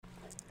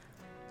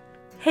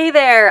Hey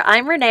there,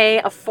 I'm Renee,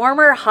 a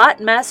former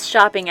hot mess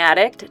shopping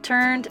addict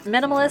turned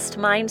minimalist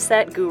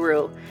mindset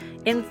guru.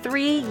 In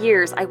 3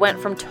 years, I went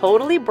from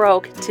totally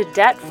broke to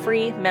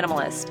debt-free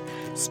minimalist,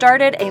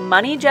 started a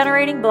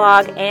money-generating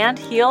blog, and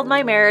healed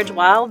my marriage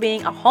while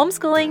being a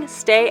homeschooling,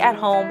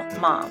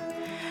 stay-at-home mom.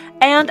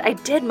 And I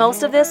did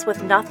most of this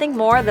with nothing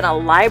more than a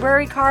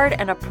library card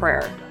and a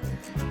prayer.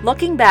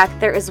 Looking back,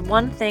 there is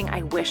one thing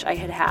I wish I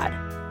had had.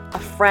 A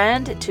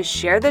friend to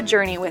share the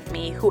journey with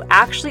me who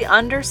actually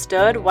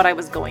understood what I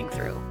was going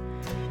through.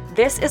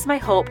 This is my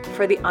hope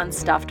for the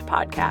Unstuffed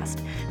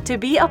podcast, to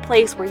be a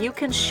place where you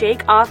can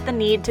shake off the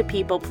need to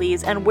people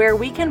please and where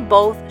we can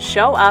both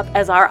show up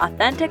as our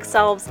authentic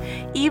selves,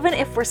 even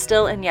if we're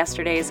still in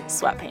yesterday's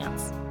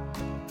sweatpants.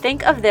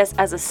 Think of this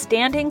as a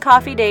standing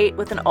coffee date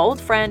with an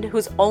old friend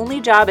whose only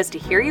job is to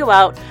hear you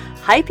out,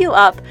 hype you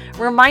up,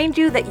 remind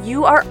you that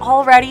you are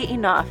already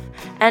enough,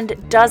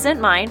 and doesn't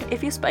mind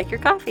if you spike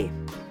your coffee.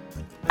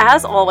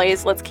 As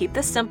always, let's keep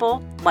this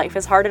simple. Life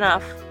is hard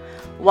enough.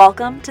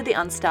 Welcome to the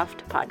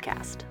Unstuffed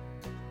podcast.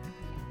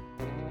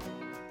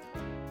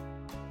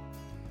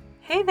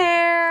 Hey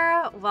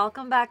there!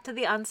 Welcome back to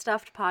the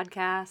Unstuffed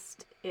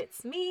podcast.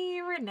 It's me,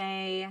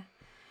 Renee.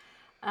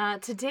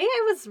 Today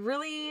I was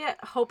really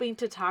hoping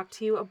to talk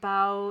to you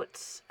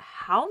about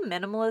how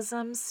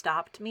minimalism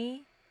stopped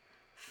me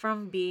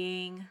from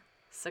being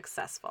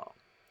successful.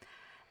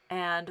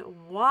 And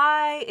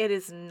why it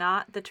is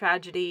not the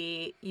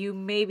tragedy you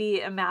maybe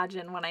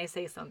imagine when I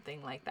say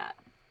something like that.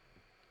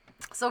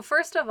 So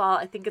first of all,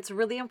 I think it's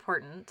really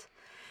important,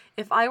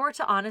 if I were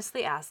to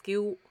honestly ask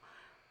you,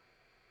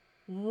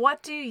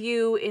 what do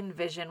you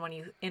envision when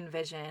you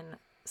envision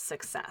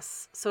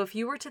success? So if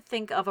you were to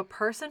think of a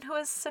person who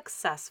is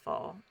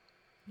successful,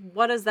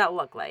 what does that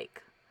look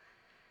like?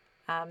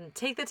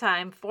 Take the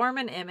time, form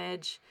an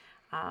image.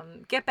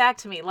 Get back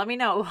to me. Let me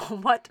know,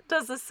 what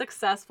does a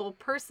successful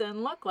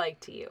person look like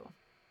to you?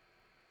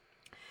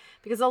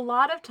 Because a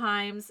lot of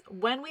times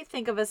when we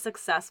think of a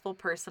successful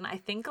person, I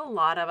think a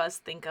lot of us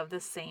think of the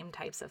same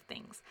types of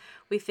things.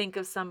 We think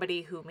of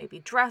somebody who maybe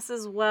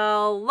dresses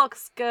well,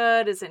 looks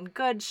good, is in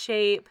good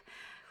shape,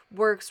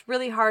 works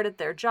really hard at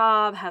their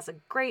job, has a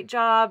great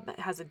job,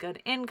 has a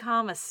good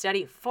income, a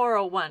steady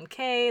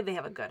 401k, they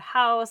have a good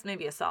house,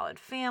 maybe a solid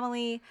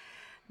family.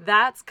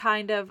 That's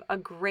kind of a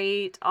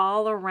great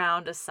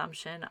all-around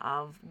assumption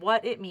of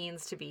what it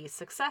means to be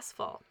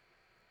successful.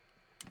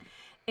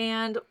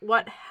 And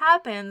what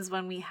happens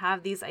when we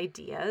have these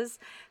ideas,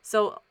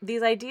 so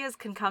these ideas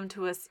can come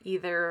to us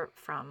either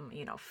from,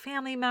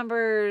 family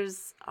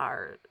members,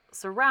 our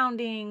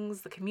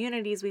surroundings, the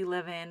communities we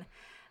live in,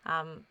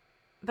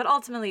 but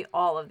ultimately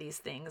all of these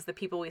things, the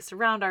people we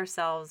surround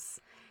ourselves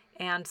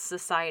and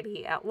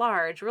society at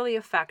large really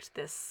affect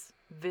this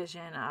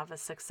vision of a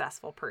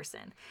successful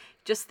person.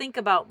 Just think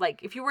about,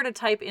 if you were to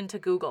type into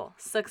Google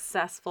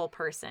successful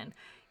person,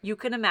 you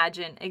can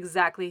imagine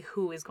exactly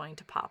who is going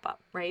to pop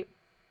up, right?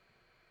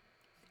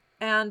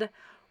 And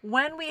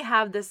when we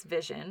have this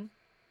vision,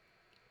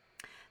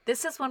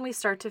 this is when we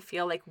start to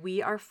feel like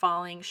we are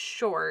falling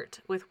short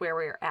with where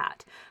we're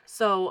at.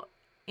 So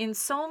in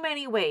so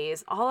many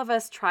ways, all of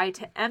us try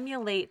to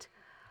emulate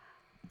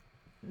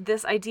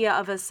this idea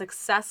of a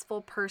successful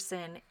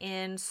person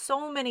in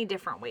so many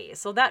different ways.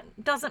 So that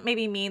doesn't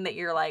maybe mean that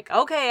you're like,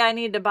 okay, I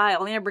need to buy a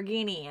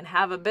Lamborghini and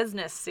have a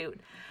business suit.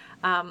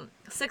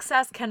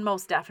 Success can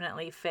most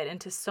definitely fit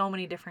into so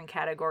many different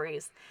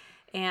categories.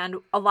 And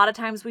a lot of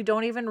times we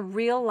don't even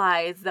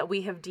realize that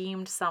we have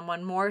deemed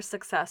someone more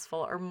successful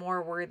or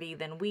more worthy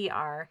than we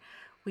are.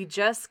 We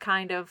just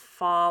kind of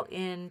fall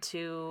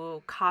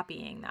into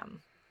copying them.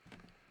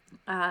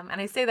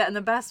 And I say that in the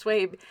best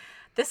way.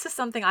 This is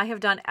something I have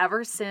done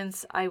ever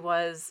since I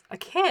was a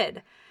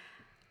kid.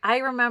 I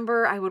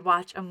remember I would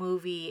watch a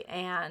movie,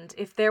 and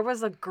if there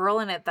was a girl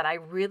in it that I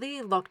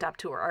really looked up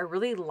to or I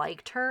really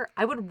liked her,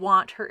 I would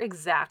want her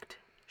exact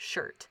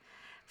shirt.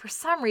 For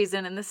some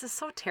reason, and this is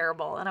so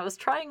terrible, and I was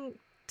trying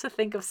to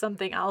think of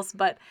something else,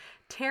 but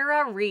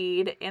Tara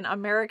Reid in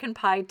American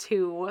Pie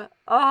 2, it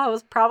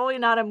was probably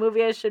not a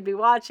movie I should be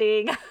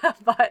watching,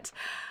 but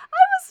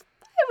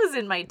I was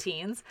in my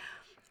teens.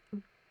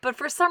 But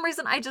for some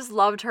reason, I just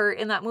loved her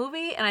in that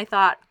movie, and I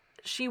thought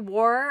she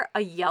wore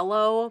a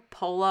yellow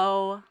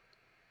polo,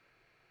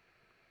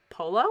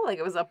 like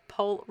it was a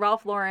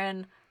Ralph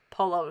Lauren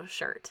polo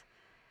shirt,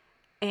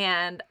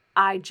 and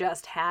I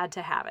just had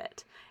to have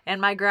it.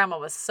 And my grandma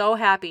was so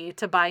happy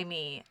to buy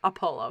me a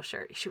polo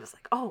shirt. She was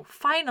like, oh,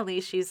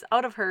 finally, she's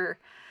out of her,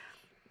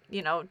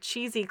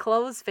 cheesy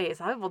clothes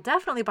phase. I will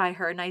definitely buy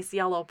her a nice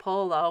yellow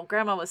polo.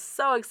 Grandma was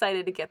so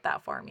excited to get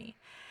that for me.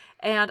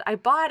 And I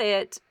bought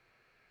it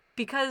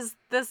because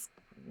this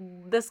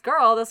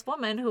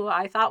woman who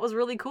I thought was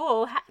really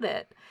cool had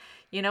it.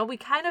 We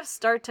kind of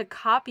start to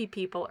copy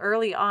people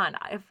early on.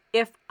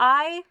 If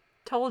I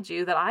told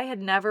you that I had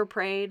never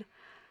prayed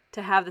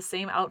to have the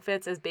same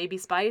outfits as Baby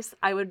Spice,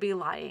 I would be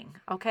lying,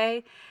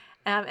 okay?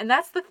 And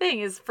that's the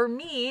thing, is for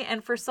me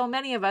and for so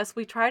many of us,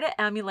 we try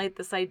to emulate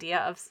this idea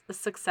of a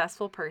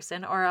successful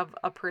person or of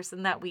a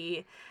person that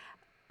we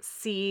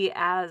see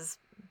as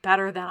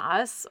better than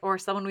us or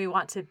someone we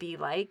want to be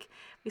like,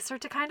 we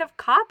start to kind of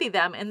copy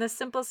them in the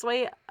simplest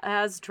way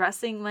as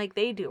dressing like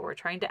they do or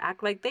trying to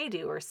act like they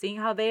do or seeing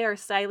how they are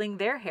styling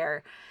their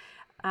hair.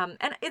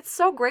 And it's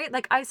so great.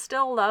 Like, I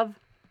still love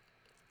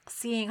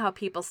seeing how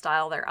people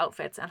style their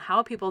outfits and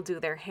how people do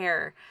their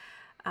hair.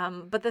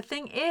 But the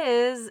thing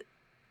is,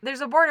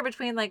 there's a border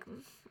between like,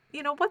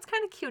 what's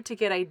kind of cute to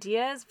get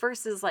ideas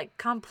versus like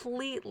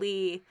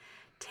completely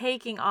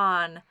taking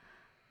on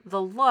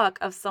the look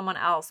of someone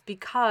else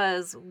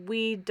because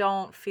we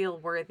don't feel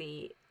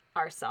worthy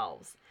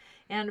ourselves.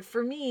 And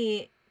for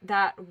me,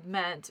 that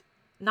meant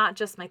not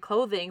just my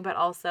clothing, but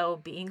also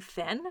being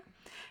thin.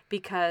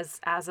 Because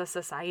as a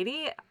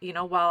society,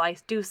 while I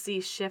do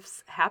see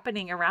shifts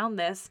happening around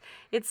this,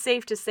 it's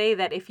safe to say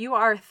that if you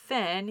are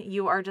thin,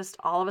 you are just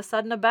all of a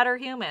sudden a better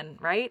human,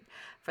 right?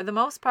 For the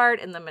most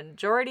part, in the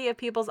majority of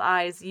people's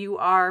eyes, you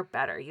are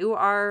better. You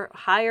are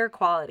higher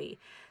quality.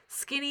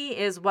 Skinny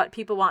is what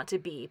people want to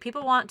be.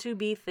 People want to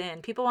be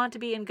thin. People want to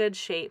be in good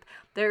shape.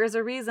 There is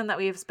a reason that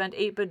we have spent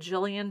 $8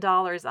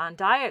 bajillion on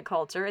diet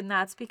culture, and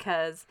that's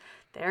because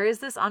there is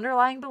this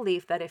underlying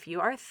belief that if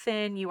you are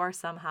thin, you are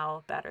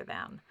somehow better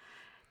than.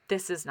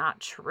 This is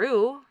not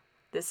true.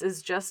 This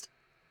is just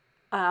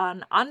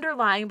an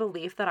underlying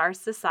belief that our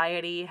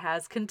society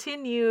has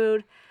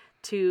continued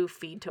to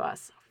feed to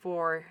us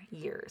for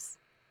years.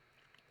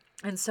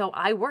 And so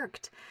I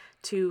worked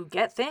to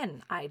get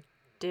thin. I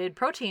did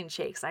protein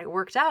shakes. I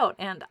worked out,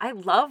 and I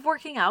love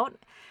working out.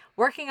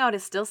 Working out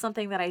is still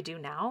something that I do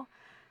now.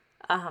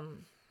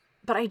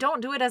 But I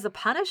don't do it as a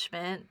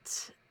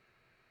punishment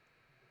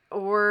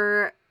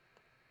or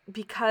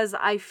because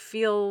I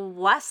feel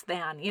less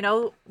than.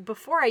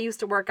 Before I used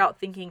to work out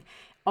thinking,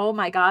 oh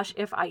my gosh,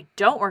 if I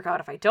don't work out,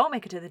 if I don't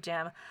make it to the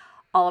gym,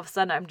 all of a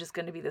sudden I'm just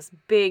going to be this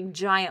big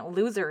giant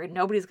loser and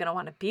nobody's going to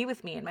want to be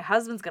with me and my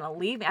husband's going to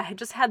leave me. I had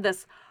just had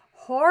this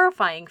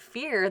horrifying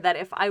fear that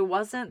if I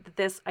wasn't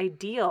this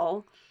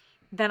ideal,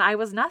 then I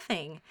was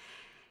nothing.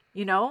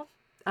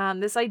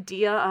 This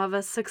idea of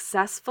a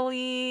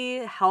successfully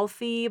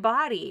healthy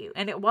body.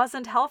 And it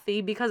wasn't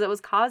healthy because it was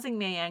causing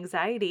me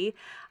anxiety.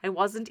 I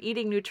wasn't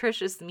eating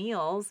nutritious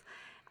meals.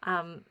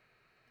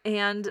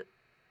 It's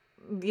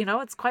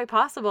quite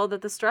possible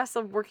that the stress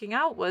of working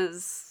out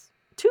was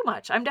too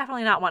much. I'm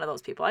definitely not one of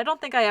those people. I don't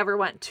think I ever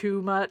went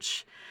too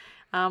much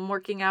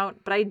working out,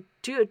 but I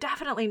do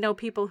definitely know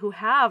people who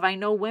have. I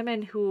know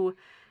women who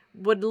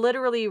would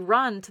literally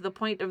run to the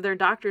point of their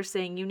doctor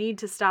saying, you need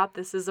to stop,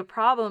 this is a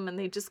problem, and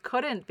they just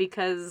couldn't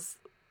because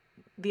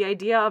the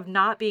idea of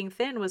not being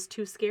thin was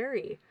too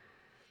scary.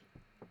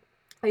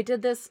 I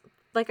did this,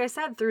 like I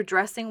said, through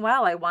dressing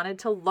well. I wanted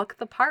to look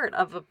the part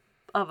of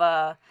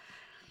a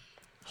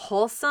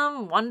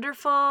wholesome,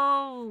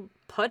 wonderful,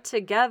 put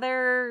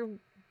together,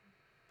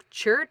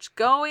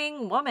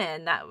 church-going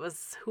woman. That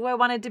was who I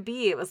wanted to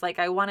be. It was like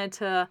I wanted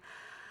to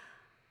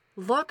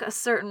look a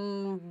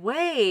certain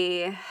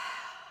way.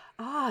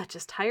 Oh, it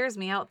just tires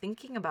me out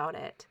thinking about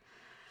it.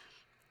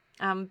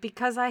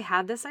 Because I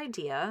had this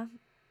idea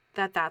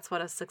that that's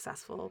what a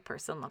successful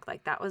person looked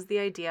like. That was the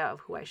idea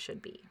of who I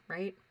should be,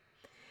 right?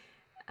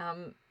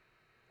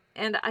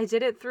 And I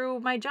did it through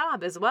my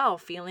job as well,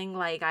 feeling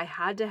like I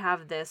had to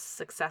have this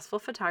successful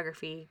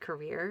photography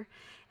career.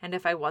 And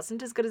if I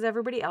wasn't as good as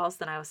everybody else,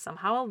 then I was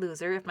somehow a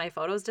loser. If my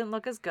photos didn't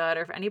look as good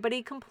or if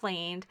anybody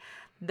complained,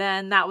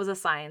 then that was a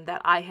sign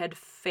that I had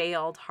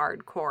failed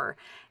hardcore.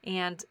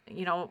 And,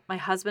 my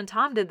husband,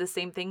 Tom, did the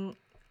same thing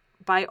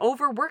by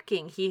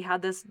overworking. He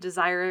had this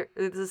desire,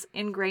 this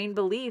ingrained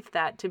belief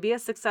that to be a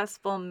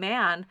successful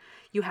man,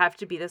 you have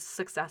to be this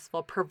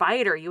successful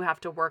provider. You have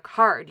to work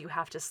hard. You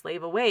have to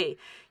slave away.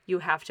 You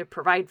have to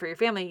provide for your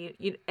family.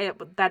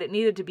 That it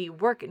needed to be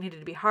work. It needed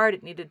to be hard.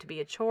 It needed to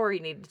be a chore. You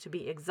needed to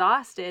be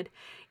exhausted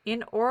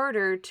in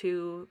order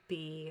to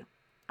be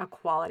a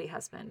quality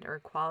husband or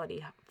a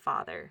quality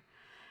father.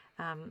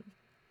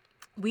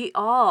 We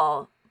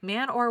all,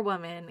 man or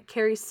woman,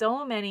 carry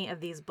so many of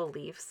these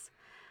beliefs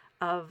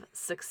of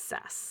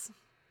success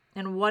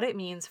and what it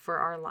means for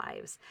our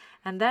lives.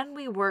 And then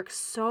we work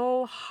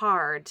so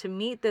hard to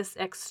meet this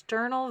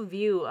external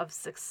view of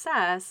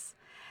success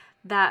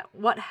that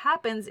what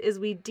happens is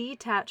we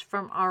detach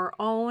from our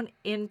own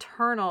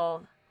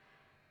internal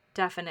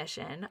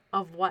definition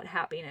of what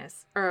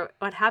happiness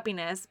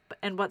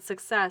and what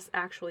success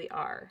actually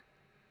are.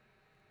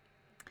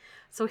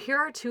 So here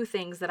are two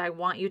things that I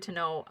want you to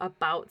know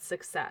about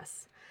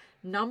success.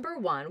 Number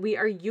one, we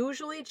are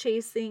usually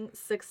chasing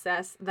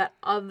success that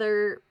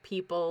other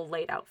people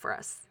laid out for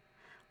us.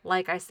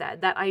 Like I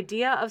said, that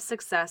idea of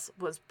success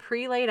was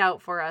pre-laid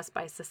out for us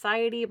by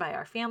society, by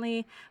our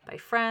family, by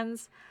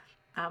friends,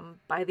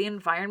 by the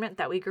environment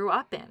that we grew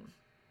up in.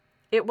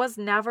 It was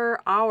never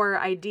our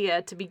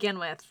idea to begin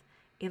with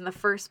in the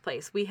first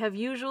place. We have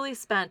usually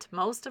spent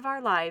most of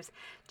our lives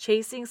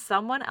chasing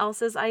someone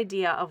else's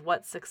idea of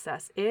what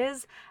success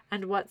is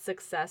and what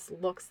success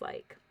looks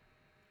like.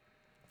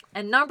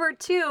 And number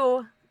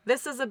two,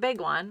 this is a big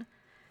one.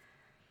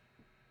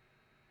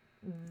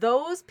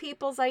 Those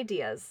people's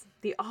ideas,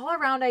 the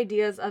all-around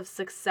ideas of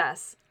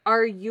success,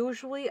 are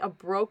usually a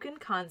broken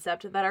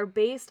concept that are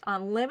based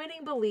on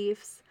limiting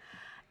beliefs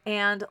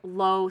and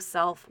low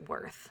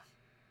self-worth.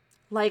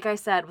 Like I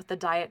said with the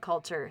diet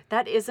culture,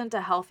 that isn't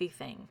a healthy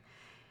thing.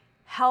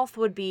 Health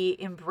would be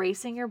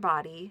embracing your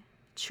body,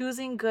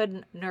 choosing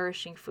good,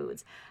 nourishing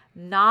foods,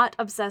 not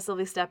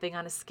obsessively stepping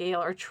on a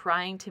scale or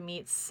trying to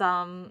meet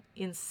some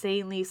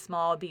insanely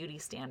small beauty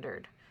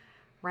standard,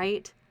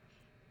 right?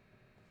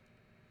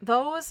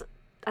 Those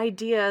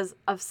ideas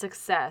of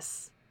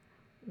success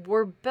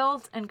were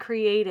built and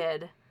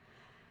created.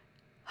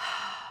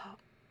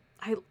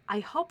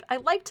 I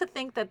like to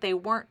think that they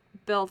weren't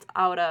built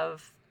out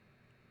of,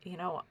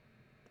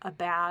 a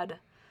bad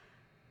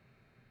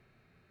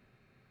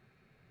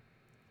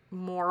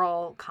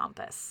moral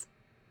compass.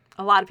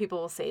 A lot of people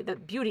will say the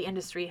beauty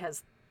industry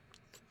has,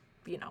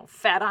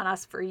 fed on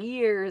us for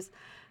years,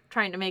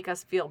 trying to make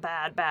us feel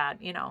bad.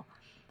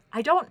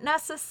 I don't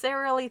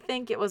necessarily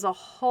think it was a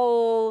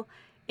whole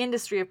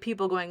industry of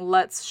people going,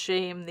 let's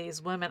shame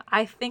these women.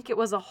 I think it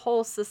was a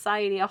whole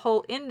society, a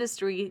whole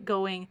industry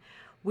going,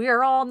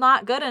 we're all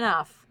not good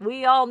enough.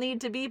 We all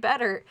need to be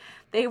better.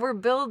 They were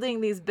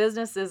building these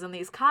businesses and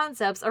these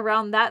concepts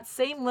around that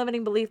same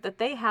limiting belief that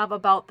they have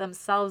about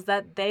themselves,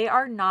 that they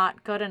are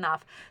not good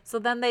enough. So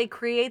then they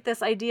create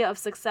this idea of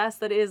success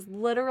that is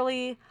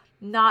literally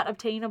not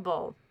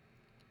obtainable.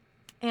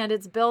 And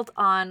it's built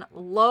on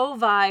low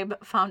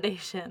vibe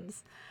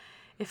foundations,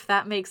 if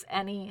that makes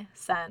any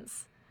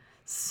sense.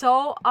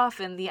 So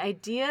often the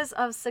ideas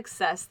of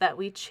success that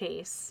we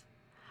chase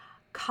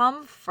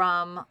come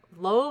from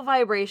low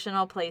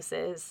vibrational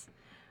places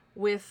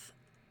with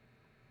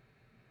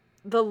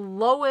the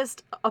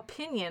lowest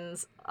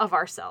opinions of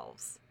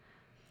ourselves,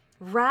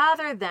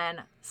 rather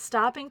than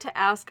stopping to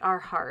ask our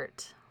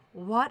heart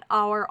what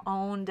our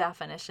own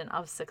definition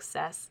of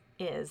success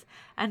is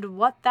and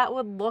what that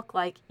would look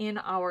like in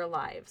our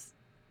lives.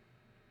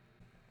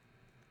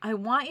 I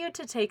want you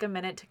to take a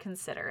minute to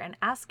consider and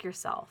ask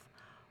yourself,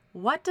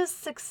 what does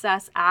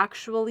success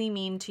actually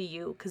mean to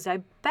you? Because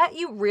I bet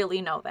you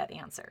really know that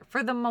answer.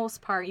 For the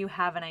most part, you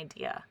have an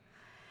idea.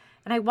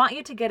 And I want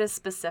you to get as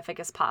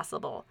specific as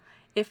possible.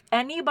 If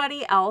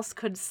anybody else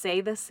could say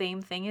the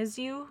same thing as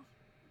you,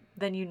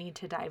 then you need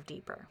to dive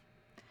deeper.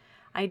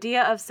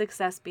 Idea of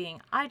success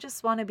being, I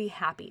just want to be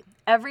happy.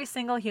 Every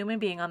single human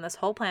being on this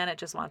whole planet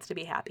just wants to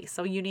be happy.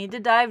 So you need to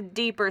dive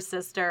deeper,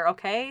 sister,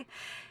 okay?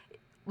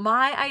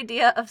 My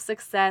idea of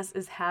success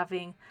is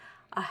having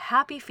a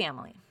happy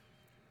family.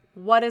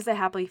 What is a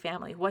happy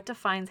family? What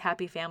defines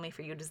happy family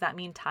for you? Does that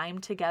mean time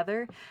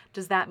together?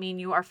 Does that mean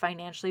you are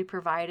financially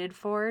provided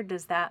for?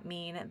 Does that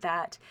mean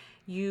that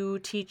you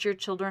teach your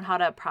children how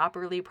to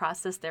properly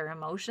process their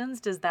emotions?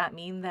 Does that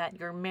mean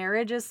that your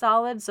marriage is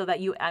solid so that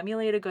you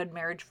emulate a good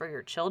marriage for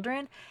your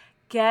children?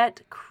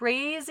 Get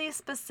crazy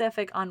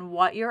specific on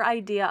what your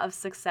idea of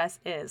success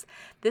is.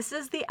 This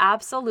is the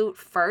absolute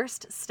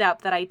first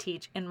step that I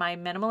teach in my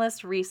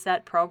Minimalist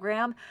Reset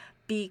program.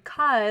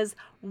 Because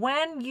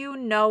when you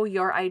know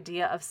your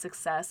idea of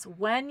success,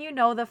 when you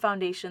know the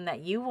foundation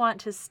that you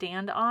want to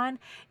stand on,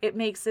 it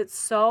makes it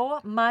so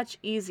much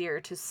easier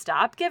to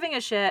stop giving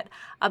a shit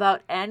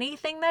about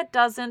anything that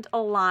doesn't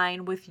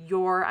align with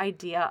your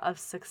idea of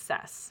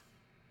success.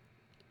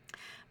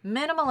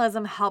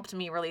 Minimalism helped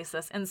me release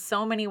this in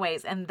so many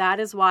ways, and that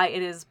is why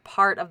it is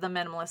part of the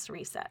Minimalist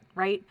Reset,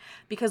 right?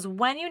 Because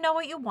when you know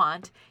what you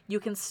want, you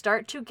can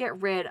start to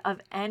get rid of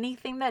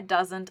anything that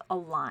doesn't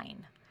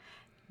align.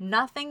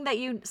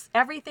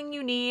 Everything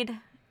you need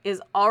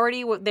is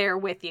already there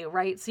with you,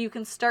 right? So you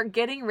can start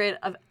getting rid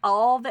of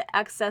all the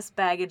excess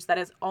baggage that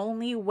is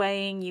only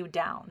weighing you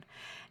down.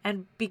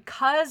 And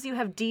because you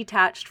have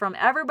detached from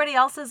everybody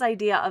else's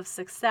idea of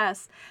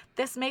success,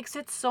 this makes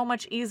it so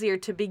much easier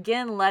to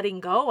begin letting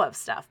go of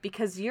stuff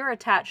because you're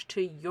attached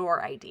to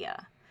your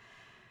idea.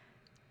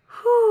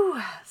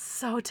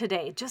 So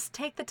today, just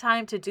take the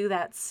time to do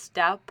that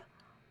step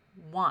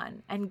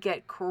 1 and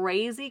get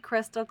crazy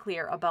crystal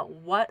clear about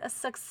what a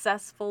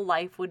successful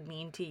life would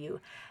mean to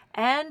you.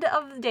 End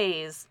of the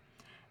days,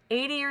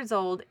 80 years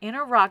old, in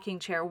a rocking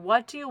chair,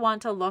 what do you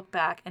want to look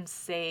back and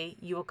say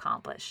you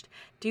accomplished?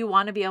 Do you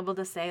want to be able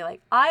to say, like,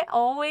 I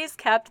always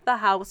kept the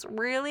house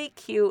really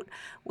cute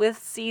with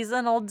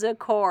seasonal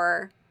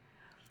decor.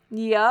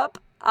 Yep,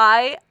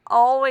 I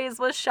always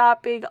was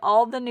shopping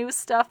all the new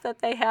stuff that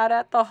they had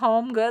at the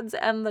Home Goods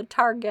and the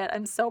Target.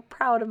 I'm so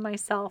proud of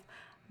myself.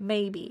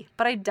 Maybe,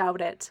 but I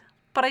doubt it.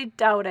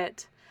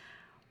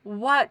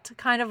 What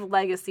kind of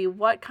legacy,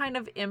 what kind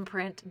of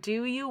imprint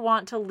do you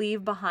want to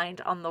leave behind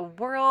on the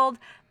world,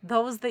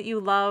 those that you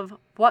love?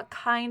 What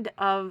kind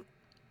of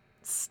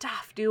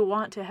stuff do you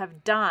want to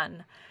have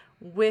done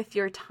with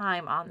your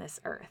time on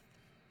this earth?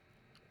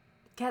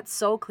 Get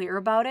so clear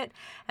about it,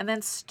 and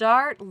then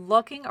start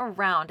looking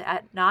around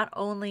at not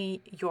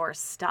only your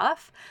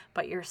stuff,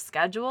 but your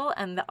schedule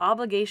and the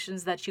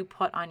obligations that you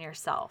put on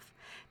yourself.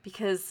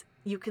 Because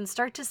you can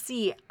start to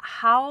see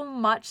how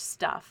much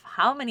stuff,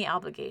 how many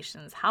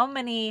obligations, how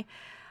many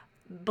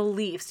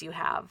beliefs you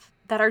have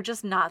that are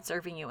just not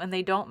serving you and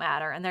they don't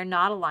matter and they're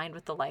not aligned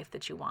with the life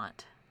that you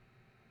want.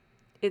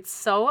 It's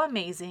so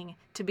amazing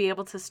to be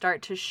able to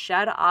start to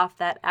shed off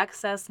that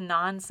excess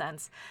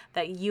nonsense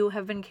that you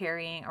have been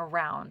carrying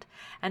around.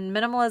 And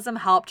minimalism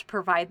helped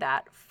provide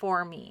that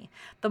for me.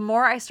 The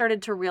more I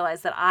started to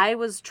realize that I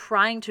was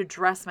trying to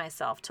dress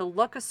myself, to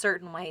look a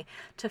certain way,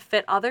 to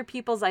fit other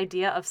people's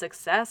idea of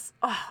success,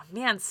 oh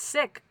man,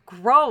 sick,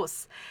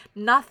 gross.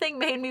 Nothing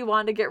made me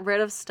want to get rid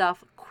of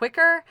stuff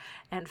quicker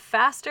and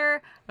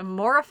faster and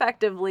more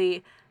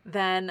effectively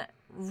than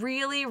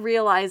really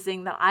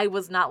realizing that I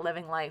was not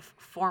living life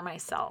for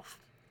myself,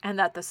 and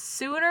that the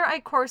sooner I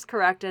course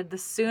corrected, the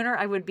sooner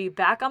I would be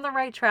back on the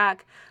right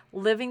track,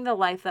 living the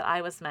life that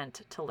I was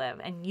meant to live.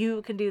 And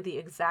you can do the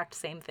exact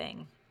same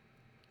thing.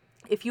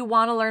 If you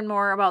want to learn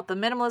more about the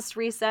minimalist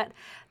reset,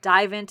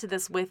 dive into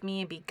this with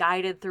me and be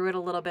guided through it a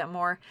little bit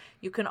more,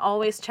 you can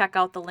always check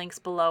out the links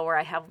below where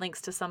I have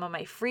links to some of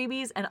my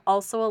freebies and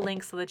also a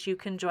link so that you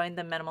can join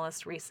the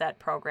Minimalist Reset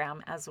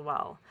program as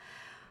well.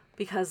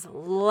 Because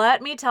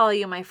let me tell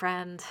you, my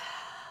friend,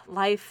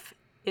 life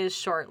is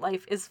short.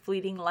 Life is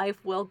fleeting.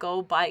 Life will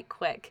go by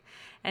quick.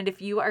 And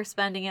if you are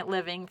spending it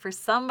living for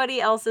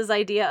somebody else's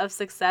idea of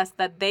success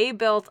that they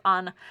built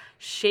on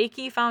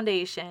shaky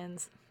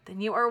foundations, then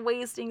you are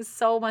wasting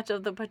so much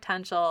of the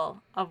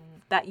potential of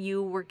that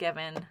you were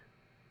given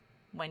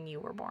when you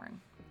were born.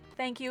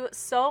 Thank you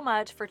so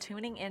much for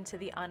tuning into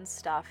the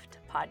Unstuffed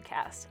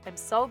podcast. I'm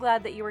so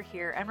glad that you were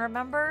here. And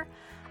remember,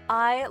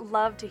 I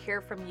love to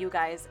hear from you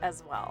guys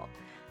as well.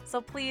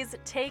 So please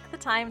take the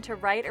time to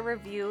write a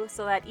review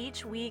so that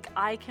each week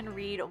I can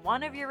read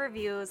one of your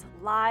reviews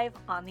live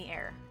on the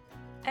air.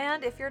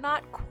 And if you're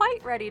not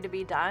quite ready to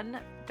be done,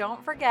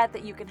 don't forget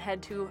that you can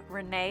head to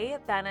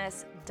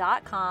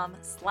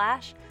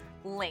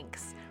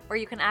reneebenes.com/links, where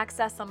you can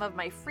access some of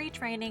my free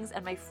trainings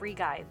and my free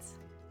guides.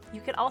 You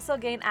can also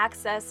gain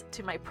access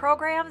to my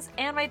programs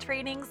and my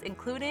trainings,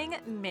 including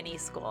Mini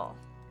School.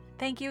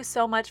 Thank you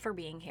so much for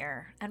being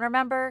here. And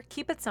remember,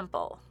 keep it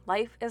simple.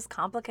 Life is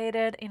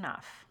complicated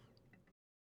enough.